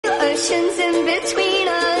oceans in between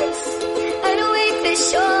us. I know way for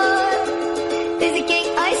sure. There's a gate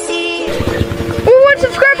I see. Oh, 1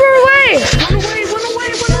 subscriber away! One away!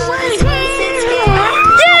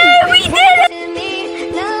 Yeah, we did it!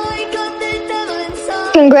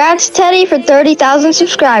 Congrats, Teddy, for 30,000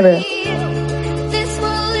 subscribers. Yeah,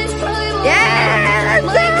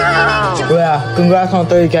 let's go! Yeah, congrats on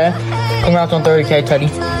 30K. Congrats on 30K, Teddy.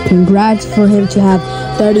 Congrats for him to have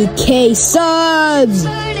 30K subs!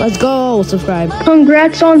 Let's go, subscribe.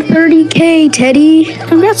 Congrats on 30K, Teddy.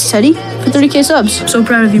 Congrats, Teddy, for 30K subs. So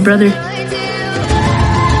proud of you, brother.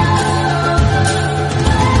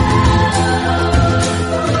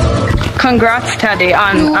 Congrats, Teddy,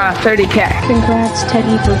 on 30K. Congrats,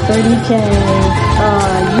 Teddy, for 30K.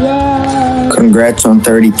 Yeah! Congrats on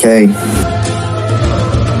 30K.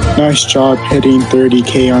 Nice job hitting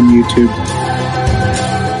 30K on YouTube.